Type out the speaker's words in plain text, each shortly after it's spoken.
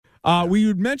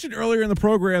We mentioned earlier in the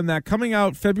program that coming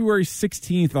out February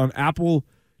 16th on Apple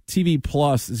TV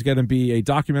Plus is going to be a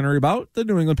documentary about the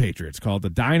New England Patriots called The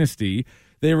Dynasty.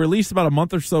 They released about a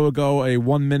month or so ago a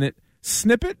 1-minute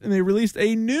snippet, and they released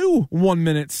a new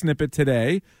 1-minute snippet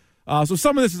today. So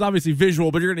some of this is obviously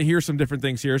visual, but you're going to hear some different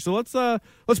things here. So let's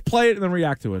play it and then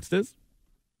react to it. Stiz?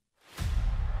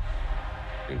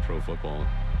 In pro football,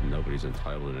 nobody's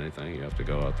entitled to anything. You have to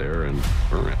go out there and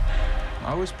earn it.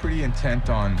 I was pretty intent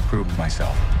on proving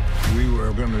myself. We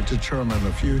were going to determine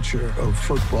the future of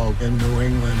football in New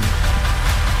England.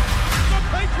 The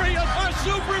Patriots are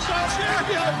Super Bowl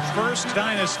champions! First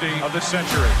dynasty of the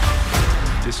century.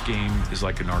 This game is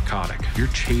like a narcotic. You're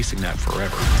chasing that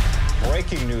forever.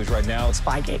 Breaking news right now.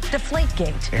 Spygate.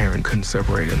 Deflategate. Aaron couldn't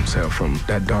separate himself from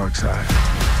that dark side.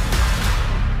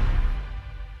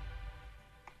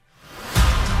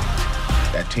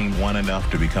 That team won enough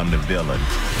to become the villain.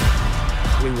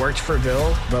 We worked for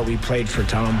Bill, but we played for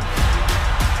Tom.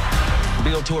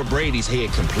 Bill tore Brady's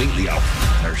head completely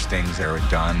off. There's things that are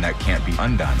done that can't be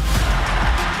undone.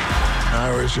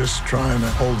 I was just trying to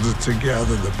hold it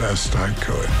together the best I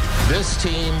could. This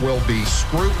team will be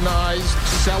scrutinized,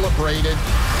 celebrated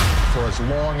for as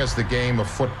long as the game of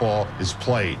football is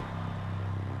played.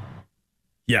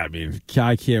 Yeah, I mean,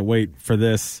 I can't wait for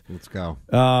this. Let's go.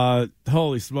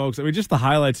 Holy smokes. I mean, just the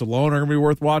highlights alone are going to be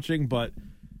worth watching, but,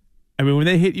 I mean, when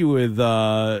they hit you with,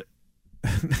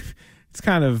 it's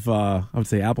kind of, I would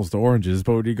say apples to oranges,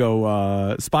 but when you go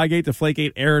Spygate,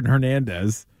 Deflategate, Aaron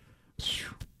Hernandez,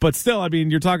 but still, I mean,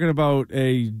 you're talking about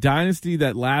a dynasty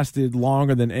that lasted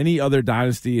longer than any other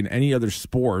dynasty in any other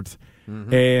sport,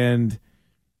 and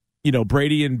you know,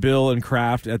 Brady and Bill and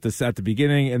Kraft at the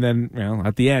beginning, and then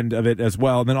at the end of it as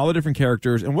well, and then all the different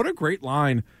characters. And what a great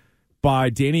line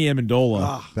by Danny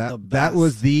Amendola. That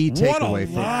was the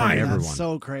takeaway from everyone. That's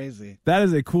so crazy. That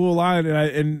is a cool line,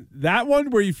 and that one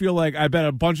where you feel like I bet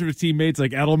a bunch of his teammates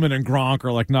like Edelman and Gronk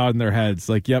are like nodding their heads,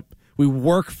 like, "Yep, we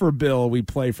work for Bill, we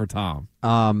play for Tom."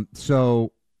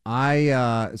 So like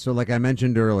I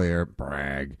mentioned earlier,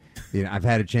 brag. You know, I've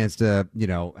had a chance to,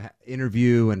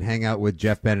 interview and hang out with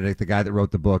Jeff Benedict, the guy that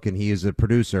wrote the book, and he is a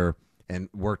producer and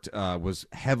was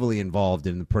heavily involved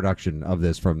in the production of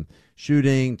this, from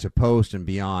shooting to post and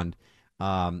beyond.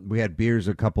 We had beers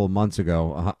a couple of months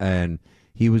ago, and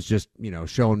he was just,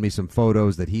 showing me some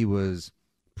photos that he was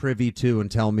privy to and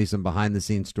telling me some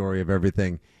behind-the-scenes story of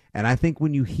everything. And I think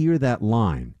when you hear that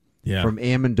line from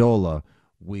Amendola,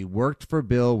 we worked for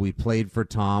Bill, we played for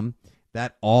Tom,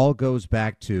 that all goes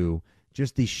back to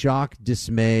just the shock,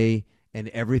 dismay, and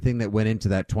everything that went into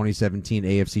that 2017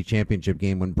 AFC Championship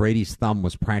game when Brady's thumb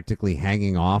was practically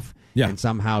hanging off, and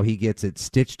somehow he gets it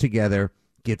stitched together,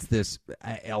 gets this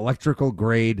electrical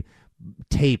grade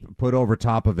tape put over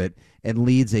top of it, and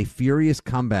leads a furious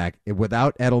comeback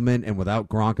without Edelman and without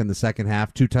Gronk in the second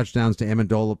half. 2 touchdowns to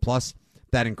Amendola, plus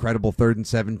that incredible 3rd and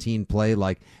 17 play.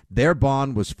 Like, their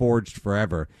bond was forged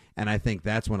forever, and I think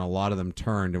that's when a lot of them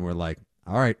turned and were like,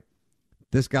 all right,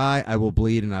 this guy I will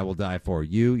bleed and I will die for.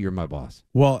 You're my boss.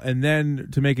 Well, and then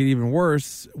to make it even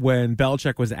worse, when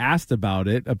Belichick was asked about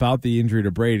the injury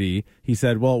to Brady, he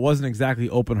said, well, it wasn't exactly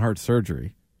open heart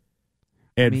surgery.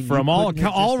 And from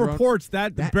all reports,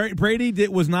 that Brady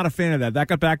was not a fan of that. That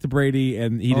got back to Brady,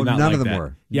 and he did not like that. None of them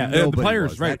were. Yeah, Nobody the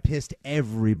players, was. right. That pissed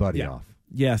everybody off.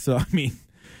 Yeah, so, I mean,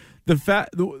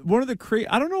 one of the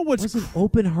I don't know what's... It wasn't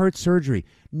open heart surgery.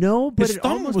 No, but it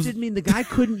almost did mean the guy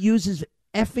couldn't use his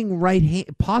effing right hand,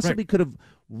 possibly could have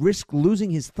risked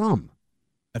losing his thumb.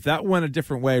 If that went a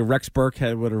different way, Rex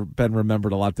Burkhead would have been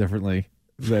remembered a lot differently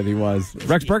than he was.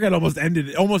 Rex Burkhead almost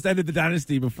ended the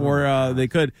dynasty before they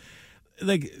could.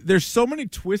 Like, there's so many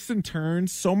twists and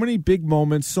turns, so many big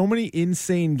moments, so many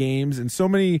insane games, and so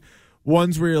many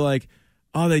ones where you're like,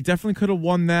 oh, they definitely could have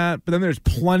won that. But then there's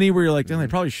plenty where you're like, damn, they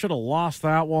probably should have lost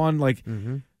that one. Like,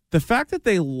 the fact that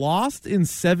they lost in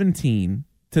 17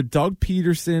 to Doug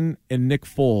Peterson and Nick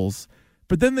Foles,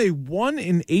 but then they won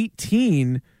in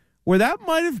 18, where that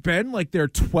might have been like their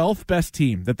 12th best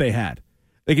team that they had.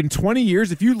 Like, in 20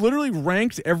 years, if you literally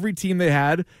ranked every team they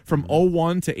had from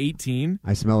 01 to 18.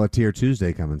 I smell a Tier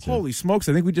Tuesday coming soon. Holy smokes,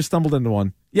 I think we just stumbled into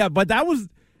one. Yeah, but that was,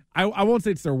 I won't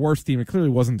say it's their worst team. It clearly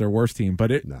wasn't their worst team,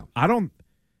 but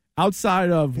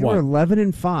outside of they what? They were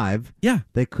 11-5. Yeah.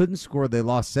 They couldn't score. They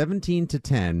lost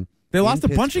 17-10. They lost a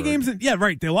bunch of games.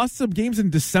 They lost some games in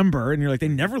December, and you're like, they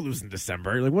never lose in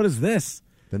December. You're like, what is this?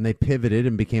 Then they pivoted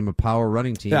and became a power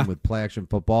running team with play action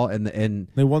football, and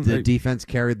they won. The defense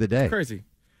carried the day. Crazy.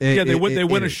 They win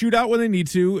a shootout when they need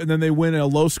to, and then they win a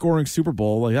low scoring Super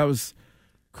Bowl. Like, that was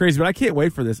crazy. But I can't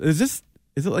wait for this. Is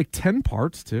it like 10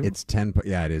 parts too? It's 10.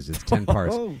 Yeah, it is. It's 10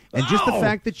 parts. And just the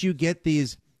fact that you get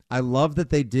these I love that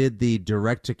they did the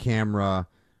direct to camera.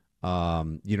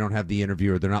 You don't have the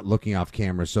interviewer; they're not looking off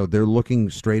camera, so they're looking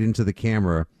straight into the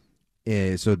camera.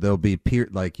 So they'll be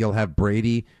like you'll have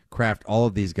Brady, Kraft, all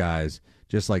of these guys,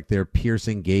 just like their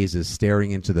piercing gazes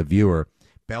staring into the viewer.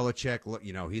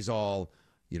 Belichick, he's all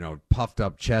puffed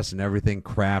up chest and everything.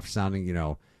 Kraft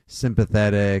sounding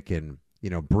sympathetic, and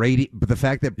Brady. But the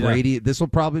fact that Brady, this will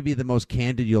probably be the most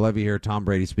candid you'll ever hear Tom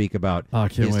Brady speak about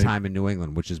his time in New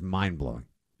England, which is mind blowing.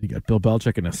 You got Bill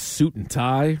Belichick in a suit and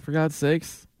tie, for God's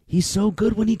sakes. He's so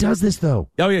good when he does this, though.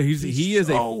 Oh, yeah, he is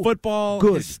a football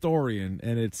historian,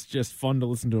 and it's just fun to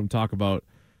listen to him talk about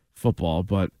football.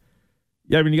 But,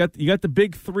 yeah, I mean, you got the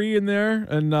big three in there,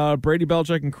 and Brady,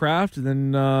 Belichick, and Kraft, and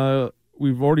then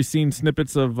we've already seen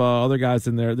snippets of other guys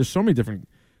in there. There's so many different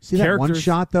See characters. That one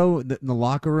shot, though, in the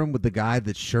locker room with the guy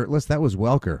that's shirtless? That was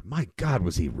Welker. My God,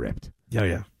 was he ripped.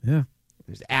 Yeah. He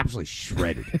was absolutely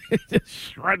shredded. Just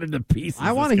shredded to pieces.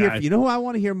 I want to hear, who I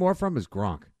want to hear more from is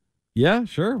Gronk. Yeah,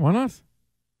 sure. Why not?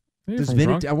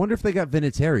 I wonder if they got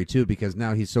Vinatieri, too, because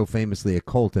now he's so famously a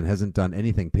Colt and hasn't done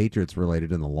anything Patriots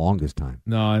related in the longest time.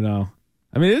 No, I know.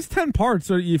 I mean, it's 10 parts,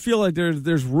 so you feel like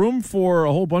there's room for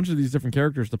a whole bunch of these different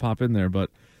characters to pop in there. But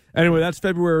anyway, that's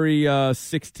February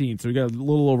 16th, so we got a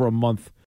little over a month